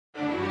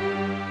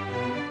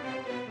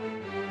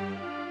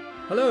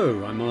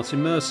Hello, I'm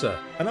Martin Mercer.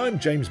 And I'm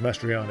James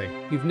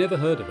Mastriani. You've never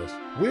heard of us.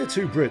 We're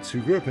two Brits who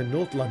grew up in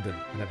North London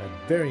and have had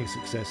varying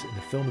success in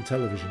the film and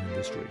television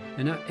industry.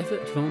 In our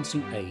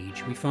ever-advancing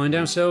age, we find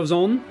ourselves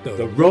on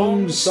the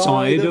wrong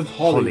side of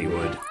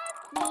Hollywood.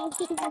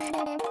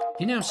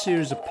 In our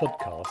series of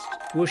podcasts,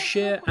 we'll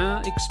share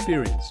our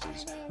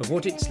experiences of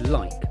what it's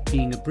like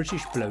being a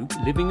British bloke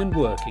living and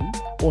working,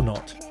 or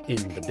not,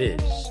 in the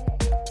biz.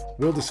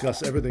 We'll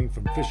discuss everything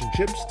from fish and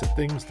chips to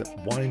things that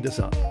wind us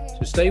up.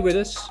 So stay with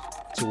us.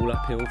 It's all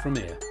uphill from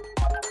here.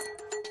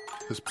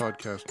 This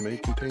podcast may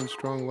contain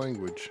strong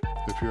language.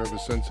 If you're of a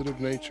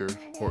sensitive nature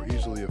or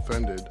easily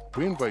offended,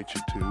 we invite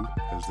you to,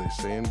 as they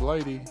say in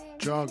Blighty,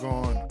 jog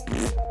on.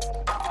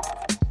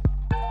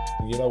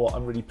 You know what?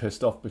 I'm really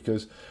pissed off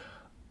because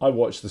I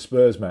watched the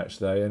Spurs match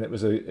today and I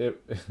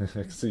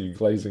can see you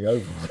glazing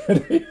over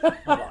already.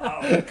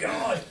 Oh,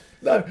 God.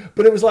 No,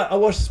 but it was like I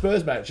watched the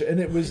Spurs match and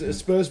it was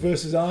Spurs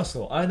versus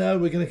Arsenal. I know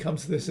we're going to come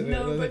to this in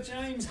No, but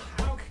James,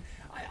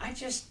 I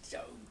just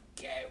don't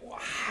get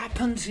what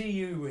happened to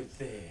you with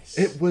this.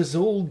 It was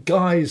all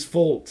Guy's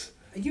fault.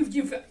 You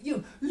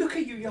look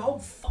at you. Your whole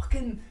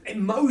fucking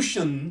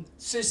emotion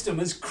system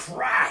has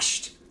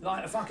crashed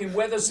like a fucking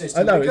weather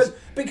system. I know,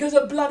 because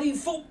of bloody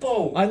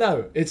football. I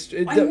know. I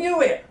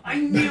knew it. I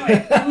knew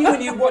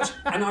when you watched,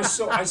 and I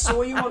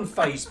saw you on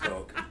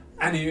Facebook.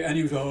 And he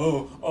was like,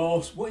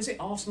 oh, what is it?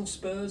 Arsenal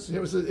Spurs? It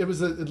was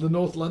the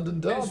North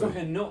London derby. It was like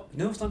a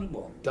North London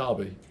what?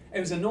 Derby. It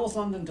was a North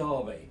London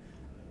derby.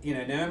 You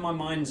know, now in my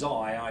mind's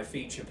eye, I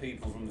feature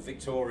people from the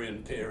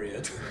Victorian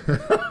period.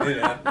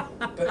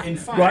 But in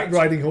fact,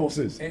 riding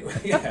horses.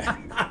 North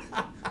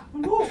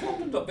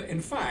London derby. But in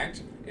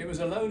fact, it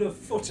was a load of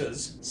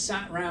footers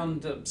sat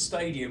round the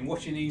stadium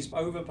watching these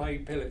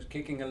overpaid pillars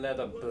kicking a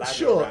leather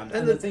bladder around.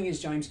 And the thing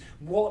is, James,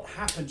 what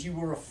happened? You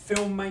were a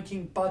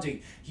filmmaking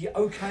buddy.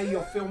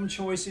 Your film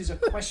choices are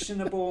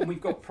questionable and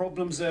we've got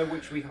problems there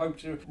which we hope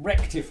to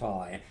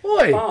rectify.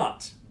 Oi.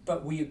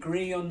 But we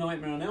agree on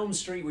Nightmare on Elm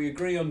Street, we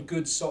agree on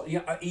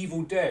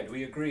Evil Dead,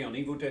 we agree on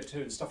Evil Dead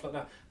 2 and stuff like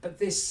that. But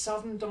this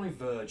sudden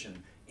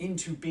diversion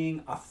into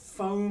being a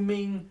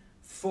foaming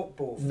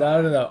football fan.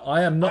 No.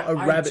 I am not a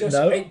rabid.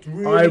 It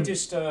really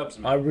disturbs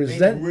me. I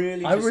resent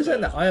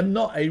that. I am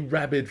not a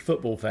rabid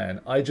football fan.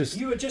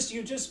 You're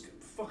just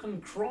fucking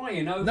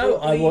crying over. No,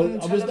 I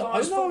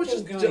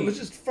was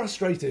just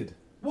frustrated.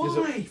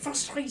 Why?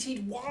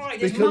 Frustrated? Why?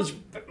 There's Because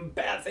much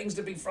bad things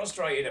to be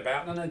frustrated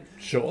about than a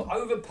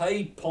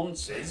overpaid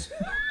ponces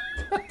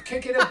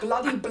kicking a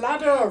bloody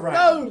bladder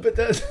around. No, but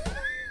that's...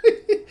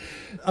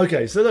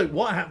 Okay, so look,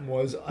 what happened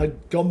was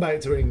I'd gone back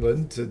to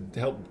England to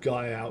help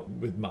Guy out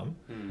with Mum,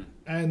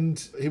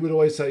 and he would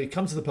always say,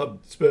 come to the pub,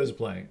 Spurs are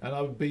playing, and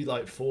I would be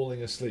like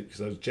falling asleep because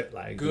I was jet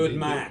lagged. Good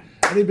man.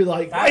 And he'd be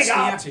like, that's wake the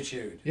up!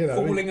 Attitude. You know,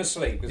 falling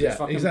asleep because it's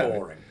fucking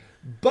boring.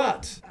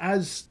 But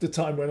as the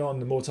time went on,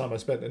 the more time I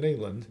spent in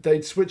England,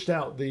 they'd switched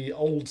out the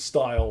old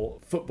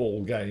style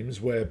football games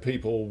where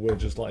people were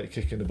just like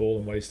kicking the ball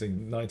and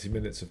wasting 90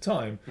 minutes of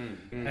time.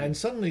 And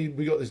suddenly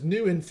we got this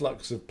new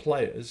influx of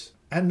players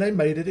and they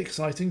made it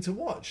exciting to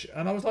watch.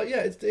 And I was like,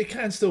 yeah, it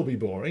can still be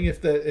boring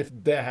if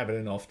they're having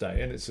an off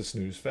day and it's a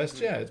snooze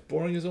fest. Yeah, it's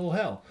boring as all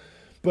hell.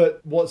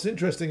 But what's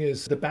interesting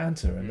is the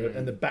banter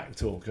and the back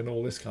talk and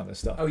all this kind of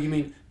stuff. Oh, you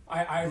mean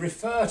I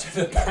refer to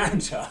the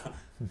banter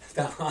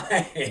that I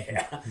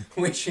hear,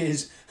 which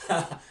was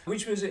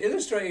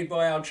illustrated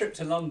by our trip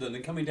to London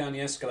and coming down the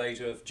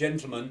escalator of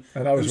gentlemen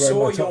and I was wearing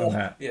my Tottenham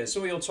hat. Yeah,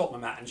 saw your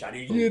Tottenham hat and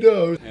chatting. You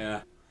know.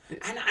 Yeah.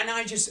 And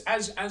I just,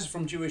 as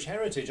from Jewish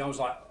heritage, I was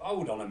like,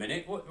 hold on a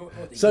minute, what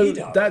so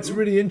that's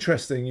really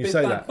interesting you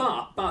say that.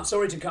 But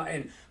sorry to cut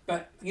in,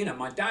 but you know,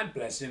 my dad,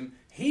 bless him,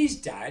 his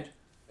dad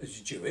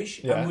was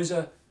Jewish and was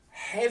a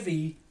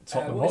heavy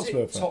Tottenham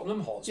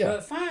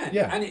Hotspur fan.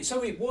 Yeah. And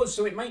so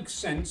it makes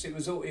sense. It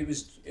was a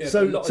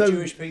lot of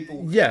Jewish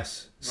people.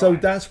 Yes. So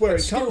right. that's where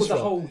it comes the from.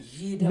 Whole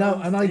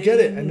no, and I get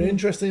it. And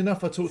interestingly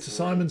enough, I talked to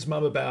Simon's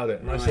mum about it,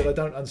 and I said, I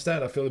don't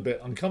understand. I feel a bit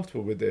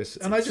uncomfortable with this.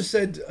 And I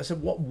said,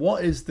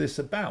 what is this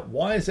about?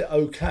 Why is it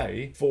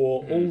okay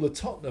for all the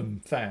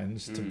Tottenham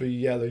fans to be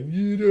yelling,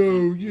 you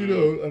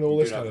know, and all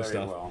this kind of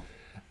stuff? Well.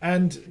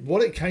 And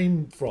what it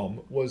came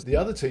from was the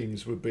other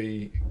teams would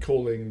be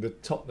calling the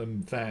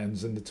Tottenham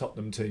fans and the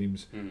Tottenham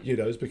teams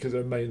Yidos because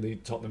they're mainly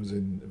Tottenham's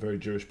in a very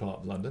Jewish part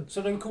of London.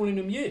 So they were calling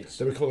them Yids?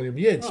 They were calling them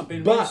Yids. Oh,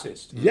 being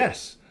racist.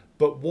 Yes.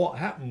 But what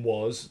happened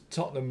was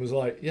Tottenham was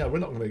like, yeah, we're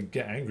not going to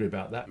get angry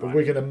about that, but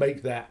we're going to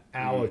make that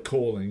our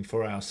calling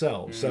for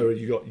ourselves. So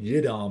you got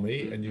Yid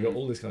Army and you got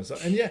all this kind of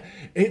stuff. And yeah,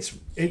 it's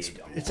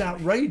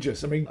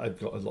outrageous. I mean, I've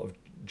got a lot of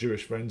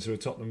Jewish friends who are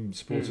Tottenham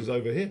supporters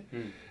over here.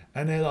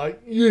 And they're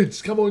like,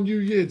 Yids, come on, you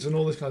Yids, and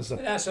all this kind of stuff.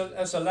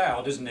 That's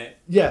allowed, isn't it?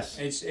 Yes.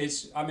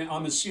 It's. I mean,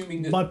 I'm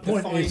assuming that my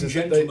point the fine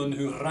gentleman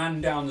who ran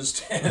down the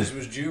stairs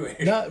was Jewish.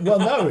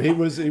 No, he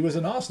was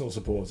an Arsenal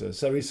supporter,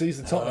 so he sees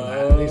the Tottenham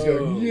hat and he's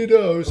going,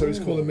 Yido, so he's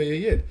calling me a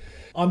Yid.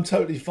 I'm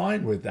totally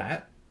fine with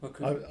that.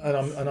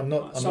 I'm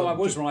not. So I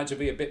was right to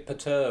be a bit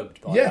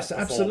perturbed by yes, that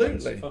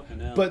absolutely.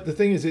 But the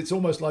thing is, it's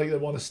almost like they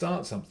want to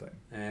start something.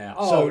 Yeah.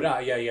 Oh,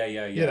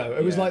 yeah. You know,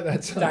 it was like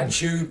that time. That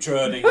tube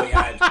turning we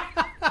had.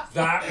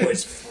 That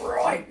was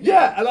frightening.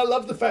 Yeah, and I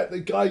love the fact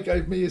that Guy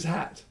gave me his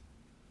hat.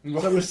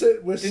 So we're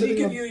sitting. Did he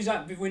give you his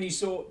hat when he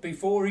saw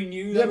before he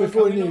knew? Yeah,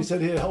 before he knew, he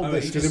said, "Here, hold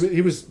this," because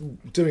he was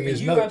doing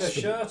his notes.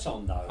 You had a shirt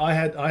on though. I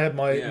had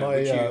my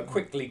which you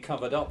quickly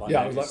covered up.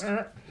 I was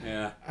like,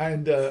 yeah.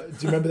 And do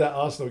you remember that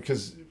Arsenal?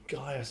 Because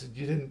Guy, I said,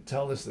 you didn't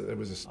tell us that there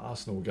was an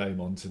Arsenal game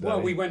on today.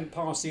 Well, we went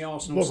past the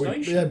Arsenal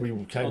station.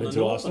 We came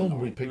into Arsenal and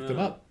we picked them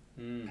up.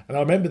 And I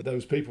remember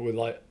those people were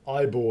like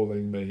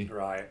eyeballing me,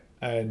 right?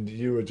 And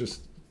you were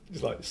just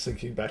like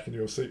sinking back in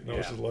your seat, and I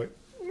was just like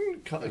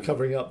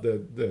covering up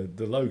the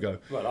logo.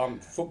 Well, I'm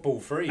football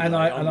free, and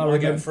I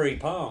get a free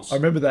pass. I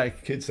remember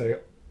that kid saying,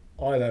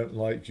 "I don't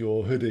like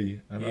your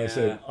hoodie," and I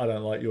said, "I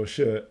don't like your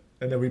shirt."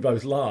 And then we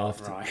both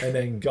laughed, and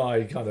then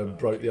Guy kind of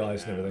broke the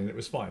ice and everything. It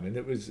was fine, and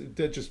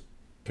they're just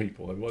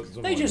people.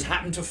 They just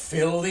happened to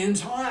fill the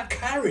entire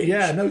carriage.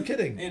 Yeah, no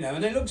kidding. You know,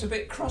 and they looked a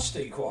bit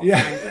crusty, quite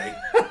frankly.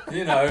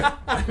 You know,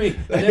 I mean,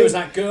 and there was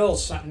that girl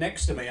sat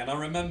next to me, and I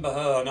remember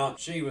her, and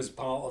she was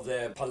part of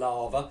their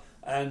palaver.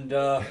 And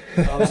I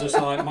was just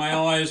like, my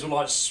eyes were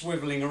like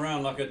swivelling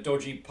around like a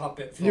dodgy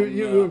puppet from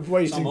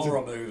some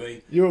horror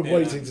movie. You were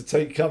waiting to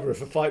take cover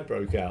if a fight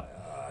broke out.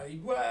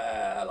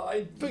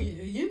 Well,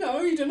 you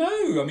don't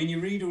know. I mean,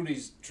 you read all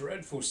these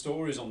dreadful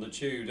stories on the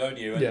tube, don't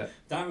you? And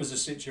that was a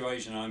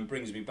situation that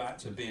brings me back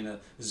to being a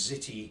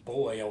zitty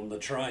boy on the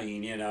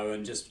train, you know,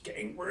 and just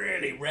getting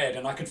really red.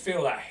 And I could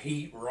feel that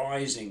heat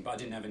rising, but I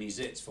didn't have any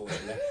zits,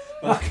 fortunately.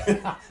 But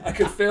I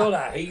could feel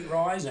that heat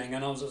rising,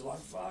 and I was just like,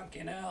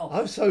 fucking hell.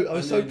 I was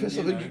so pissed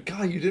off.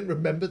 Guy, you didn't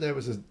remember there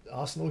was an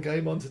Arsenal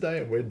game on today,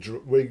 and we're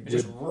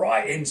just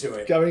right into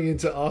it. Going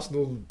into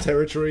Arsenal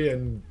territory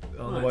and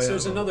on the way so out.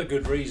 it's another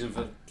good reason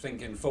for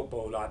thinking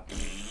football like.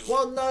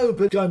 Well, no,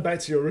 but going back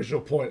to your original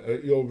point,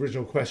 your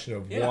original question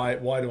of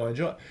why do I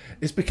enjoy it,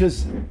 it's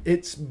because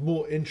it's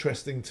more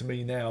interesting to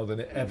me now than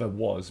it ever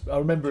was. I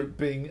remember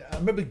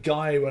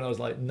Guy when I was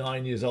like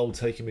 9 years old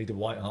taking me to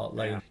White Hart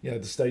Lane. You know,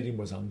 the stadium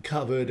was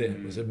uncovered and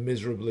it was a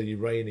miserably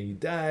rainy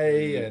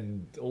day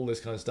and all this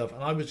kind of stuff,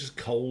 and I was just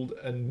cold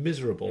and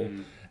miserable.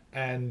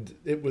 And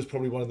it was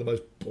probably one of the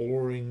most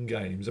boring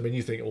games. I mean,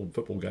 you think all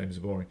football games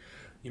are boring.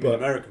 You mean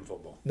American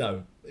football?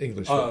 No,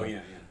 English football. Oh,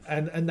 yeah.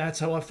 And that's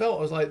how I felt.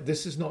 I was like,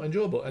 this is not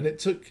enjoyable. And it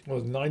took, I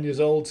was 9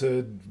 years old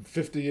to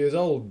 50 years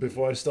old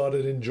before I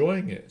started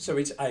enjoying it. So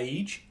it's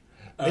age.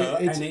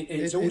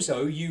 It's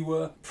also you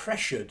were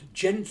pressured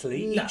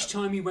gently each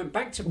time you went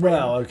back to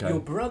Britain.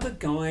 Your brother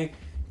Guy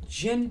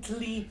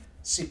gently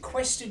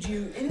sequestered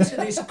you into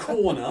this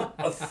corner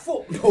of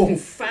football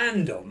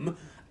fandom.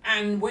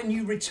 And when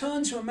you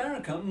return to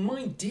America,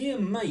 my dear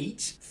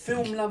mate,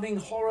 film-loving,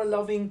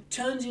 horror-loving,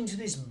 turns into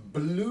this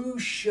blue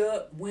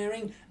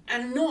shirt-wearing,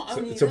 and not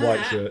only it's a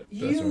white shirt.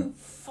 You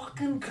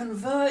fucking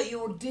convert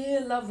your dear,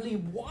 lovely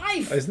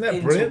wife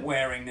into brilliant?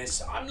 Wearing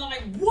this. I'm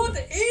like, what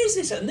is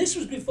this? And this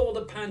was before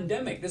the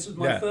pandemic. This was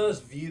my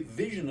first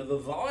vision of a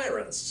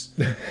virus.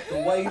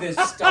 The way this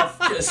stuff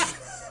just...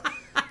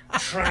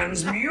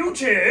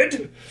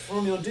 transmuted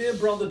from your dear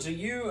brother to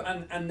you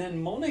and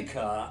then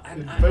Monica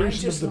and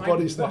invasion of the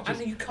body snatchers.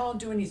 And you can't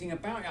do anything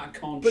about it. I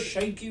can't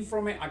shake you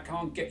from it. I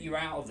can't get you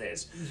out of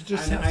this. You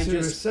just have to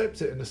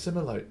accept it and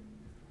assimilate.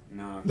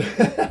 No.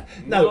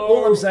 No,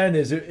 all I'm saying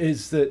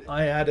is that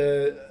I had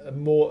a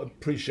more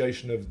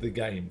appreciation of the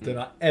game than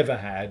I ever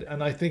had,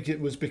 and I think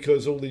it was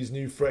because all these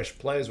new fresh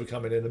players were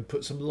coming in and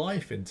put some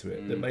life into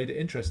it that made it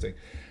interesting.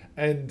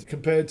 And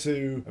compared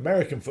to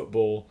American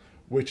football,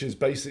 which is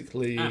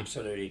basically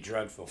absolutely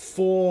dreadful.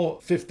 4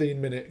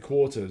 15-minute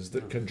quarters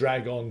that can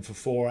drag on for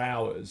 4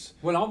 hours.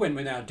 Well, I went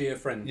with our dear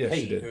friend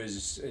Pete, who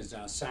is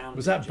our sound.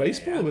 Was that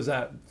baseball or was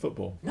that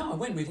football? No, I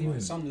went with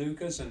his son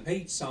Lucas, and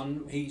Pete's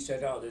son. He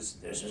said, "Oh, this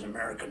is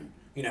American."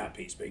 You know how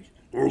Pete speaks.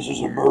 This is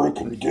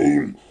American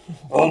game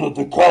on at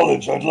the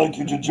college. I'd like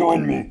you to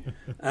join me.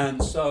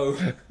 And so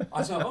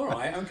I said, "All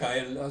right,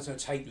 okay." And I said,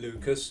 "Take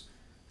Lucas,"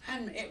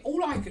 and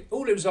all it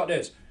was like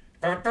this.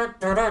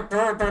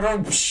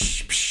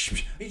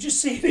 You just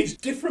see these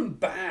different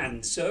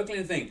bands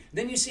circling the thing.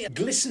 Then you see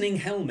glistening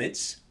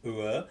helmets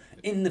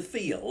in the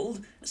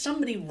field.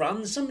 Somebody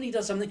runs, somebody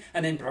does something,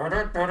 and then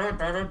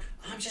I'm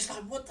just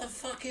like, what the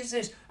fuck is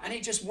this? And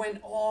it just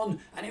went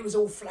on, and it was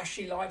all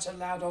flashy lights and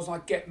loud. I was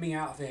like, get me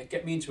out of here.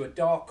 Get me into a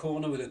dark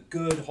corner with a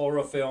good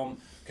horror film,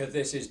 because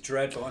this is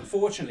dreadful.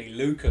 Unfortunately,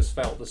 Lucas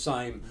felt the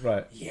same.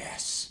 Right.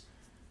 Yes.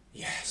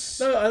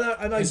 No,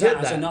 and I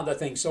get that's another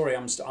thing. Sorry,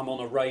 I'm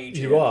on a rage.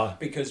 You are.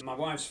 Because my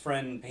wife's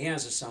friend, he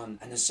has a son,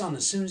 and the son,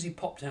 as soon as he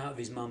popped out of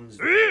his mum's,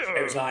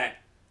 it was like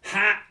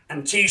hat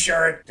and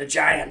t-shirt, the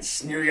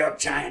Giants, New York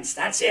Giants.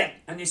 That's it.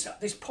 And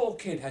this poor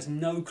kid has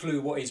no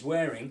clue what he's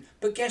wearing.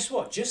 But guess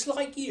what? Just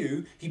like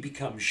you, he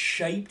becomes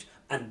shaped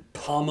and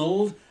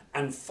pummeled.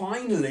 And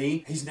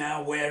finally, he's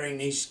now wearing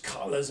these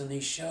colours and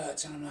these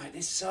shirts. And I'm like,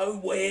 this is so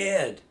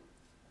weird.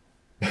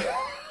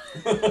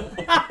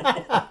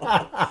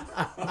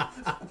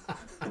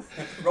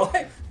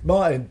 Right?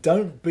 Martin,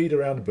 don't beat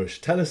around the bush.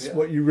 Tell us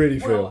what you really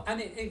feel. Well, and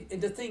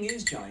the thing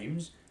is,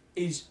 James,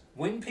 is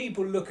when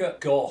people look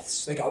at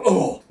goths, they go,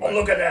 oh,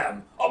 look at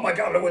them. Oh my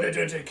God, look what they're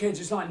doing to the kids.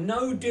 It's like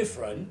no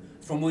different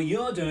from what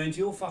you're doing to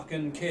your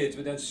fucking kids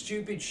with those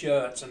stupid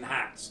shirts and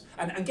hats.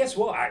 And guess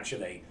what,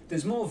 actually?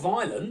 There's more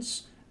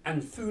violence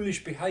and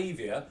foolish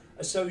behaviour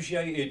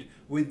associated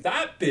with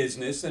that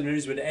business than there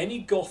is with any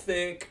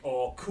gothic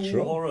or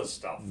cool horror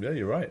stuff. Yeah,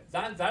 you're right.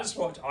 That's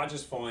what I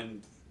just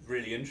find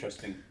really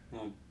interesting.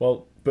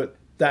 Well, but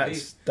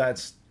that's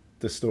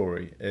the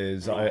story.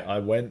 Is Right. I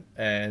went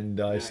and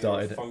I Now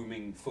started. you're a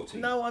foaming footy.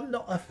 No, I'm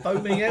not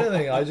foaming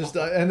anything.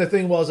 And the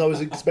thing was, I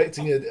was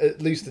expecting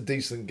at least a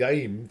decent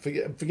game.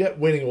 Forget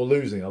winning or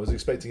losing. I was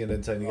expecting an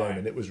entertaining game,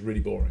 and it was really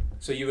boring.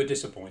 So you were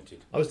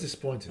disappointed. I was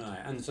disappointed. Right,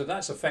 and so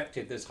that's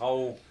affected this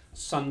whole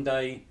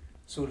Sunday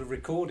sort of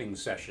recording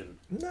session.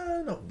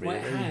 No, not really.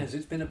 Well, it has.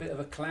 It's been a bit of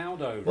a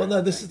cloud over. Well, it, no,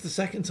 I this think. is the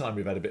second time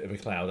we've had a bit of a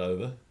cloud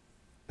over.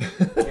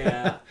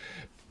 Yeah.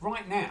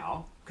 Right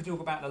now, we could talk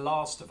about The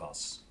Last of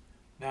Us.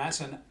 Now, that's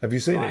Have you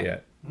seen it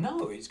yet?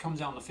 No, it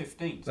comes out on the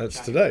 15th. That's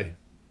of January. today.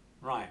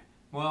 Right.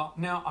 Well,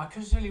 now, I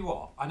can tell you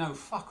what, I know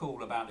fuck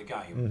all about the game.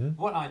 Mm-hmm.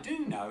 What I do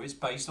know is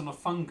based on a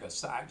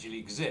fungus that actually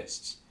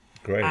exists.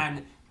 Great.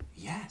 And,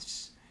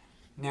 yes.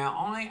 Now,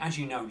 I, as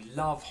you know,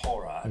 love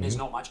horror, and there's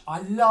Mm-hmm. not much. I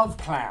love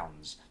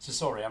clowns. So,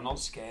 sorry, I'm not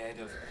scared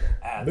of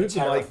Move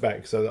the mic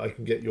back so that I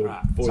can get your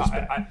Right. voice So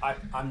back.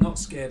 I'm not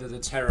scared of the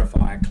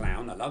Terrifier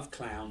clown. I love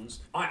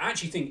clowns. I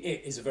actually think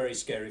it is a very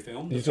scary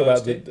film. You talking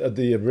about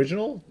the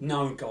original?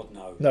 No, God,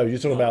 no. No, you're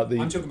talking about the.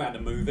 I'm talking about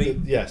the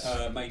movie. Yes.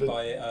 Made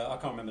by I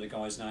can't remember the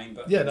guy's name,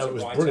 but Yeah, he no, a it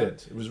was writer.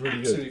 brilliant. It was really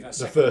Absolutely good.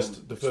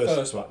 fantastic. The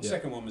first one. yeah.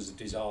 Second one was a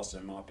disaster,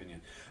 in my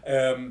opinion.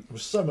 There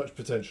was so much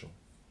potential.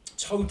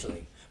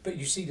 Totally. But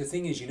you see, the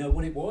thing is, you know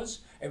what it was?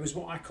 It was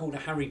what I call the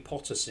Harry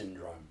Potter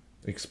syndrome.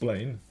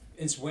 Explain.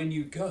 It's when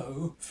you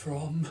go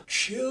from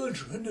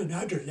children and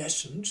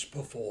adolescents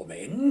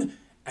performing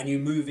and you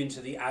move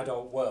into the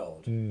adult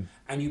world. And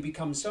you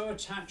become so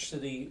attached to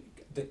the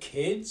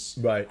kids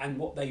Right. and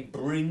what they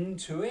bring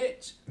to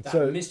it, that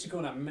So-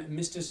 mystical, that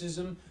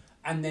mysticism,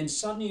 and then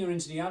suddenly you're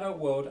into the adult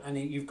world and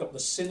you've got the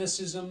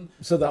cynicism.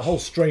 So that whole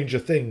Stranger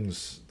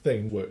Things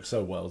thing works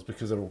so well is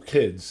because they're all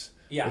kids.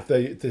 Yeah. If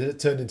they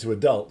turned into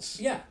adults,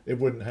 Yeah. it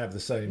wouldn't have the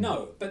same.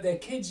 No, but they're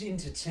kids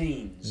into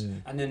teens,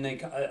 and then they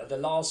the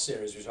last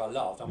series, which I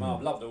loved. I mean,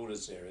 I've loved all the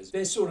series.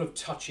 They're sort of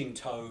touching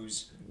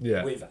toes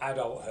Yeah. with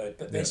adulthood,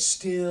 but they're Yeah.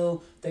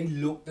 still they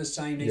look the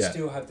same. They Yeah.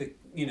 still have the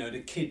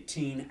the kid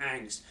teen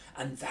angst,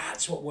 and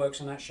that's what works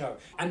on that show.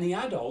 And the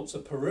adults are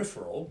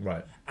peripheral,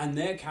 Right. and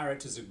their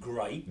characters are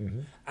great.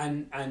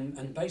 And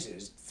basically,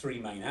 there's three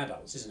main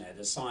adults, isn't it?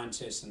 The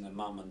scientist and the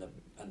mum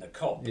and the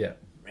cop. Yeah.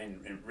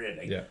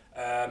 Really.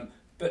 Yeah.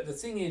 But the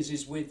thing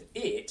is with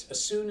it, as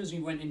soon as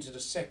we went into the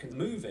second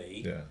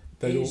movie, Yeah.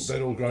 They'd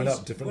all grown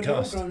up, different well,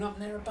 cast. they're all grown up,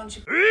 and they're a bunch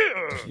of.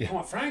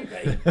 Quite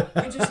frankly,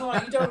 you're just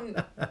like you don't.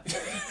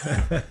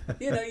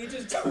 you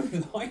just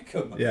don't like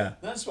them. Yeah.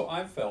 That's what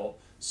I felt.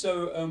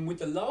 So with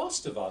The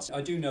Last of Us,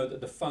 I do know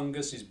that the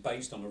fungus is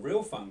based on a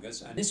real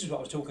fungus, and this is what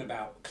I was talking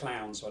about,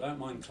 clowns. So I don't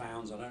mind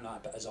clowns, I don't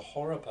like, but as a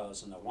horror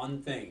person, the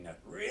one thing that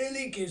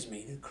really gives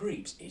me the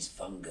creeps is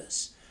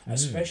fungus,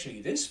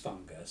 especially this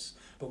fungus.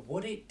 But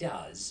what it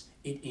does,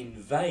 it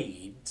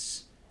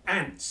invades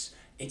ants.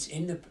 It's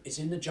in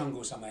the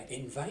jungle somewhere. It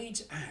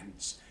invades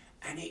ants,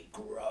 and it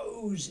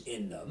grows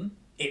in them.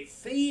 It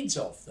feeds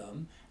off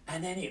them,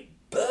 and then it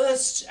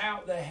bursts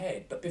out their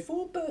head. But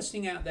before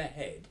bursting out their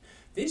head,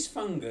 this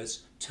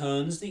fungus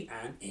turns the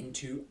ant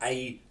into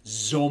a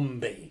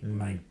zombie,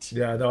 mate.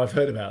 Yeah, no, I've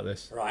heard about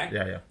this. Right?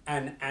 Yeah,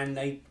 yeah. And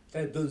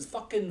the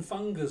fucking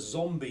fungus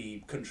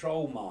zombie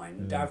control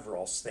mind,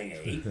 Davros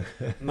thingy,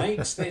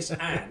 makes this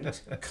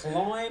ant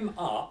climb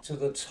up to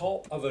the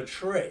top of a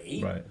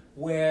tree Right.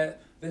 where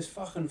this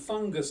fucking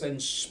fungus then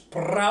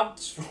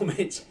sprouts from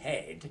its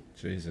head,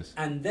 Jesus.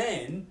 and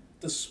then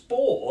the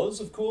spores,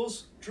 of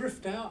course,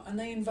 drift out and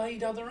they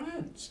invade other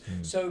ants.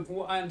 So, from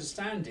what I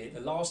understand it,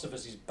 The Last of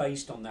Us is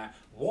based on that.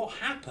 What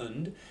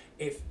happened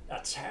if a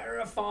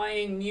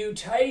terrifying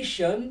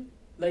mutation,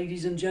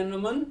 ladies and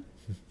gentlemen,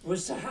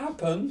 was to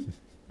happen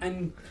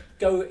and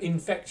go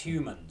infect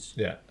humans?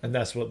 Yeah, and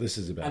that's what this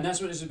is about. And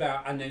that's what it's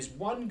about. And there's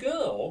one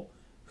girl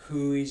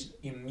who is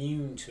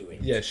immune to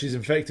it. Yeah, she's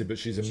infected, but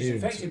she's immune. She's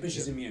infected, but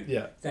she's immune.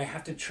 Yeah. They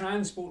have to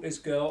transport this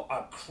girl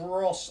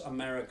across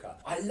America.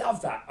 I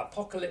love that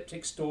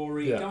apocalyptic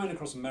story Yeah. going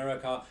across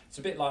America. It's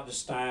a bit like The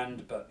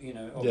Stand, but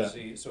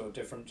obviously it's sort of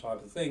different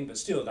type of thing. But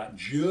still, that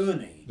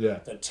journey Yeah.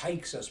 that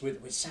takes us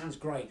with, which sounds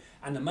great.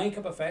 And the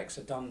makeup effects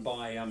are done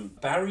by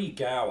Barry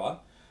Gower,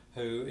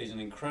 who is an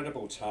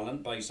incredible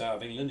talent based out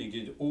of England. He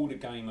did all the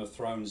Game of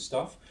Thrones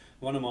stuff.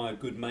 One of my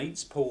good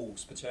mates, Paul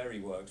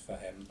Spateri, worked for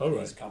him, Oh,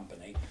 right. his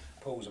company.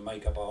 Paul's a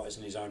makeup artist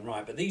in his own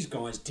right, but these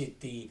guys did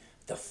the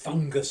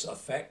fungus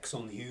effects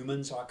on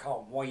humans. So I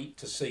can't wait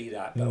to see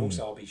that, but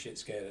also I'll be shit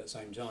scared at the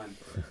same time.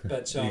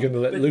 But You're going to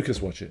let but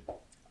Lucas watch it.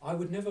 I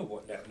would never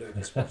let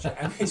Lucas watch it.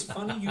 And it's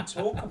funny you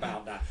talk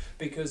about that,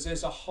 because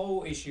there's a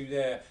whole issue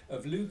there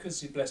of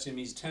Lucas, bless him,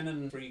 he's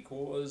 10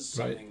 3/4,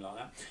 something like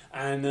that.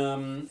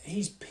 And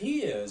his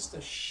peers,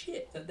 the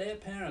shit that their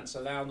parents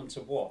allow them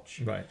to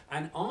watch. Right.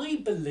 And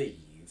I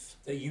believe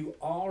that you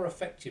are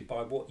affected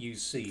by what you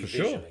see For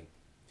visually.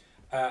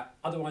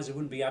 Otherwise, it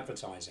wouldn't be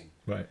advertising.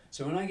 Right.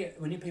 So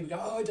when people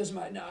go, oh, it doesn't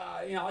matter. No,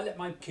 I let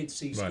my kids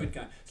see Squid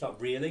Game. It's like,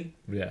 really?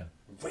 Yeah.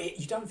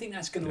 You don't think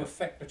that's going to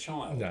affect a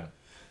child? No.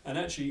 And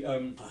actually,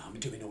 I'm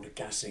doing all the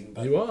gassing.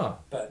 But, You are.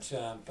 But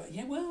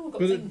yeah, well,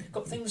 I've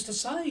got things to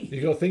say.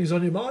 You got things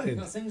on your mind. I've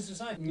got things to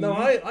say. No,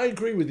 I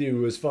agree with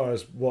you as far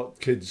as what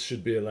kids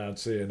should be allowed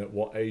to see and at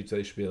what age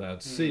they should be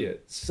allowed to see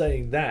it.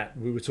 Saying that,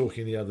 we were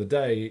talking the other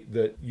day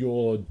that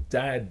your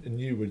dad and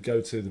you would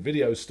go to the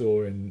video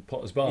store in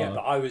Potter's Bar. Yeah,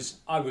 but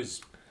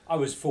I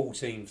was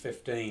 14,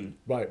 15.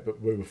 Right, but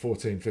we were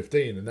 14,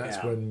 15, and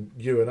that's when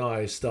you and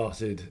I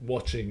started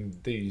watching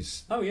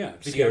these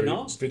Video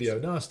nasties. Video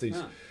nasties.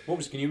 Yeah.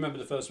 Can you remember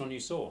the first one you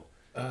saw?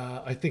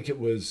 I think it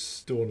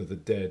was Dawn of the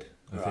Dead.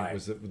 I think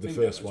was the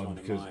first one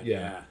because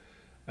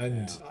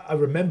I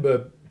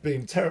remember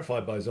being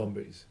terrified by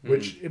zombies.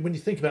 Which, when you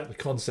think about the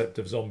concept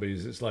of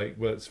zombies, it's like,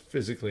 well, it's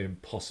physically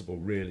impossible,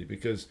 really,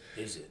 because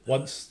is it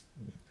once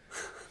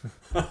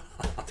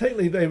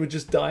technically they would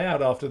just die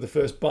out after the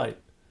first bite.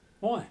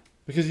 Why?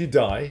 Because you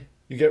die,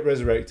 you get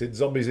resurrected,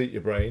 zombies eat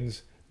your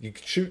brains. You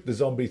shoot the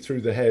zombie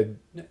through the head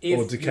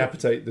or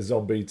decapitate the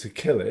zombie to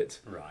kill it.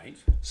 Right.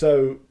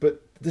 So,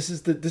 but this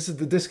is the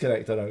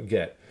disconnect I don't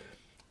get.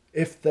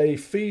 If they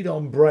feed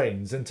on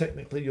brains, then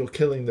technically you're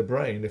killing the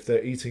brain if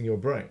they're eating your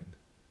brain.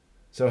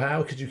 So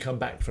how could you come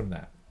back from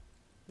that?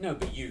 No,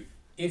 but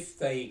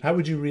how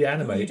would you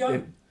reanimate?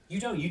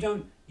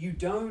 You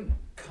don't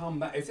come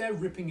back if they're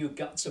ripping your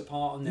guts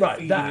apart and they're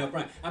feeding your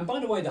brain. And by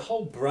the way, the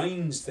whole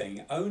brains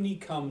thing only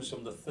comes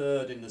from the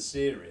third in the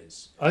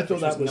series. I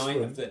thought that was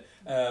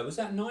was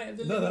that Night of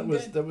the Living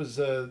Dead? that was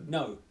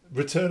no.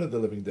 Return of the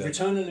Living Dead.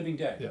 Return of the Living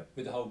Dead. Yeah.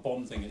 With the whole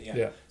bomb thing at the end.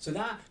 Yeah. So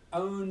that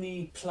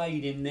only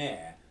played in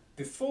there.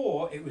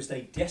 Before it was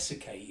they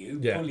dessicate you,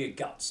 pull your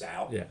guts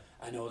out,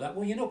 and all that.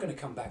 Well, you're not going to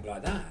come back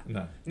like that.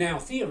 No. Now,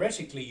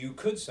 theoretically, you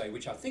could say,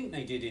 which I think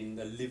they did in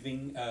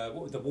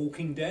the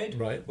Walking Dead,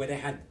 right, where they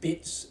had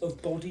bits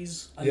of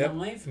bodies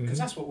alive, because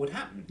that's what would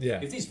happen. Yeah.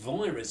 If this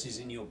virus is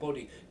in your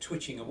body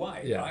twitching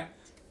away, Yeah. right?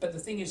 But the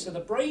thing is, so the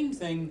brain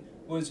thing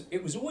was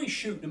always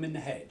shoot them in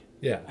the head.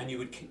 Yeah. And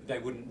they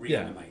wouldn't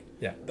reanimate.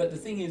 Yeah. But the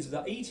thing is,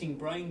 the eating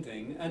brain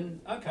thing,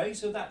 and okay,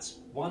 so that's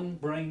one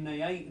brain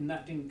they ate, and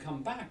that didn't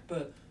come back,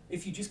 but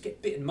if you just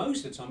get bitten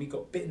most of the time, you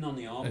got bitten on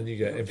the arm, and you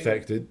get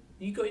infected.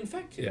 You got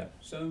infected. Yeah.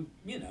 So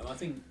I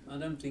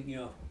don't think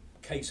your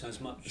case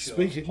has much.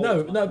 Speaking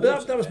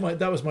that was my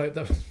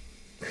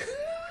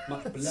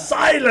much blood.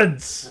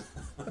 Silence.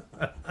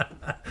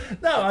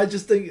 No, I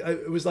just think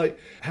it was like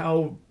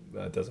how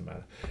it doesn't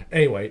matter.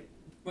 Anyway.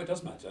 Well, it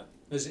does matter.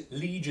 There's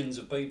legions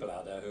of people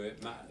out there who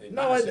it matters.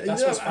 No,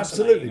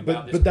 absolutely,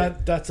 but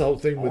that's the whole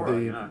thing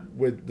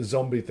with the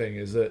zombie thing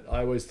is that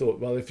I always thought,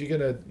 well, if you're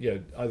gonna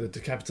either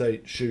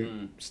decapitate,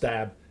 shoot,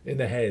 stab in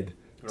the head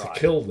to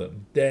kill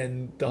them,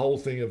 then the whole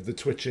thing of the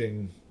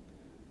twitching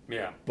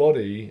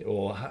body,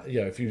 or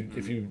if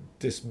you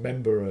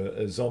dismember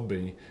a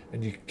zombie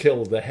and you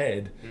kill the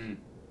head, and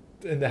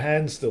the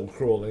hand's still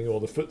crawling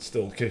or the foot's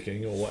still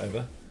kicking or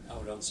whatever.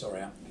 Hold on,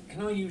 sorry.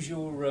 Can I use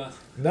your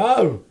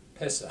no?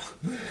 Pisser.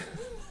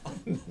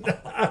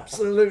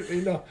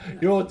 Absolutely not.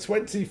 You're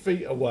 20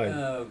 feet away.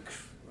 Oh,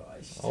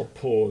 Christ. I'll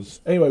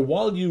pause. Anyway,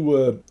 while you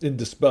were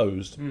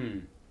indisposed,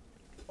 no,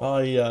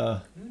 you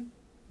have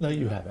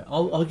it.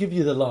 I'll give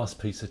you the last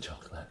piece of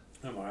chocolate.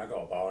 Don't worry, I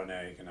got a bar in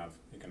there. You can have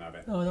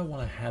it. No, I don't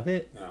want to have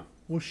it. No.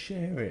 We'll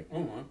share it.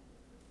 All right.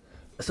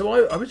 So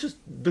I was just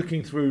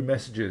looking through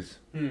messages.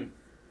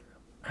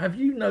 Have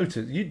you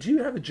noticed? Do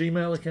you have a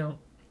Gmail account?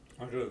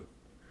 I do.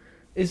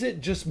 Is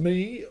it just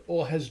me,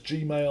 or has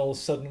Gmail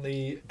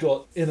suddenly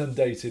got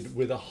inundated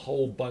with a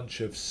whole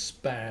bunch of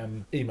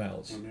spam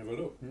emails? Let me have a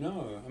look.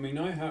 No, I mean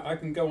I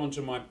can go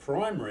onto my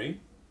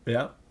primary.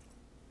 Yeah.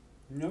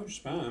 No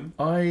spam.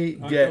 I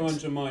go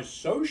onto my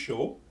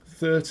social.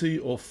 30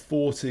 or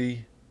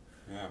 40.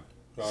 Yeah.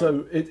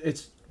 So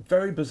it's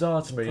very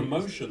bizarre to me.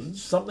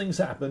 Promotions. Something's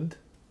happened.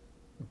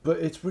 But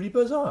it's really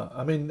bizarre.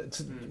 I mean,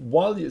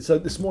 so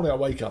this morning I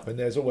wake up and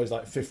there's always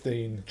like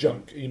 15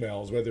 junk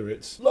emails, whether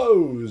it's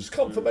Lowe's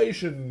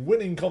confirmation,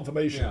 winning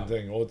confirmation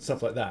thing, or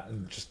stuff like that,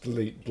 and just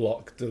delete,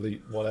 block,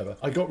 delete, whatever.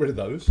 I got rid of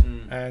those,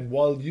 and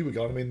while you were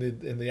gone, I mean,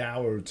 in the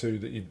hour or two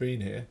that you'd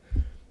been here,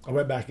 I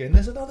went back in.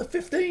 There's another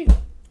 15.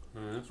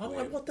 I'm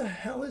like, what the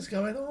hell is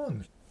going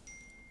on?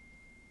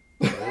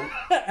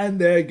 And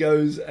there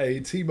goes a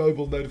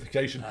T-Mobile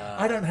notification.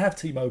 I don't have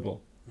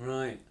T-Mobile.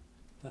 Right,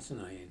 that's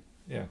annoying.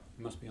 Yeah. It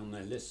must be on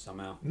their list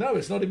somehow. No,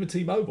 it's not even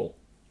T-Mobile.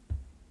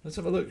 Let's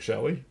have a look,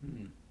 shall we?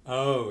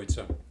 Oh, it's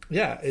a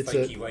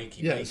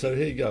wakey. So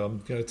here you go. I'm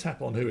going to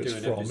tap on who it's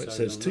from. It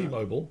says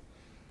T-Mobile,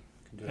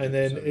 and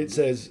then it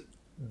says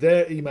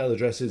their email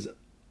address is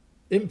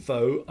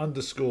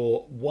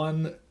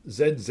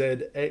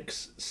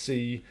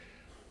info_1zzxc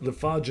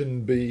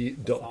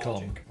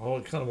Lethargianbee.com. Oh,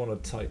 I kind of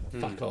want to type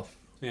fuck off.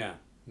 Yeah,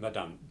 I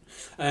don't.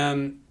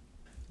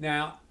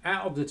 Now,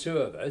 out of the two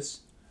of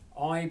us,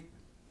 I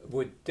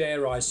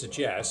dare I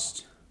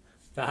suggest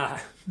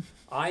that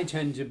I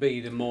tend to be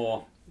the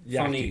more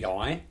funny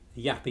guy,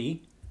 yappy,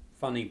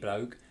 funny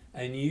bloke,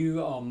 and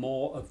you are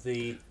more of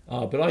the...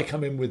 but I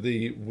come in with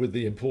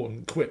the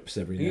important quips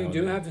every now and then.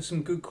 You do have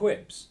some good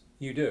quips.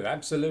 You do,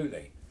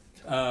 absolutely.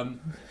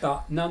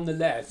 But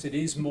nonetheless, it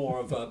is more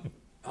of a...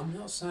 I'm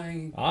not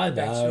saying... I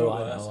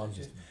know.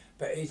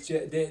 But it's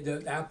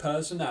our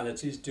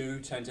personalities do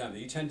tend to...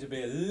 You tend to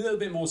be a little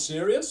bit more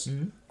serious,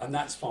 and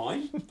that's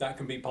fine. That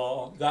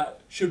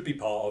should be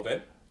part of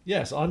it.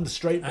 Yes, I'm the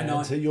straight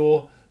man to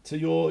your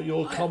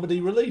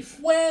comedy relief.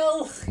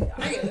 Well,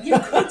 you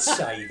could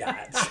say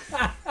that.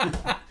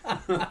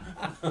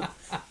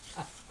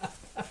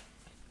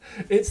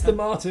 It's the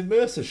Martin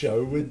Mercer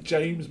show with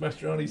James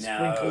Mastriani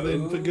sprinkled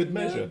in for good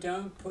measure. No,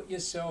 don't put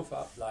yourself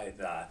up like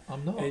that.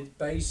 I'm not. It's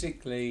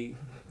basically,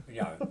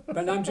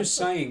 but I'm just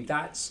saying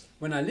that's,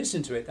 when I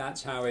listen to it,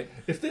 that's how it...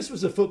 If this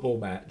was a football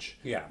match,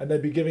 and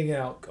they'd be giving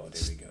out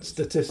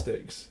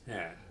statistics,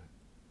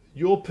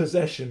 your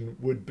possession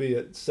would be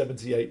at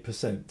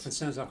 78%. It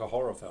sounds like a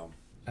horror film.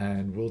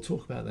 And we'll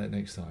talk about that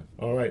next time.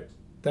 All right.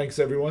 Thanks,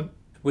 everyone.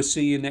 We'll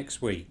see you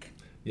next week.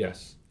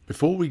 Yes.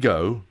 Before we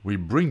go, we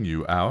bring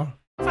you our...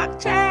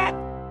 Fact check!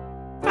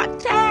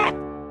 Fact check!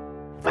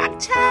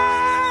 Fact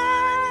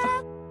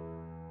check!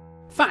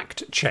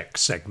 Fact check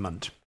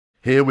segment.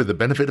 Here, with the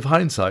benefit of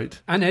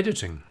hindsight and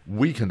editing,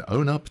 we can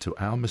own up to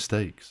our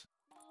mistakes.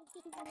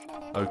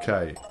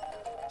 Okay.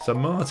 So,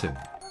 Martin,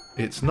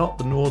 it's not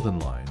the Northern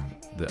Line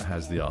that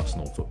has the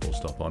Arsenal football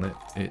stop on it.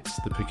 It's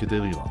the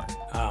Piccadilly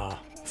line.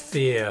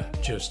 Fear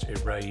just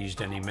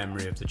erased any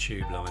memory of the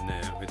tube line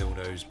there with all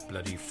those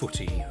bloody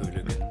footy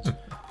hooligans.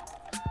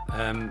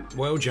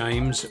 Well,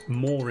 James,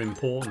 more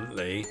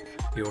importantly,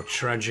 your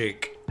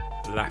tragic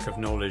lack of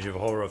knowledge of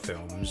horror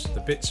films, the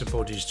bits of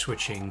bodies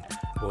twitching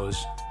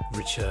was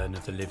Return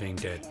of the Living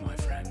Dead, my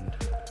friend.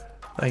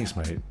 Thanks,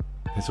 mate.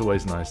 It's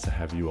always nice to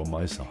have you on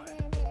my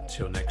side.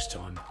 Till next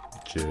time.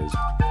 Cheers.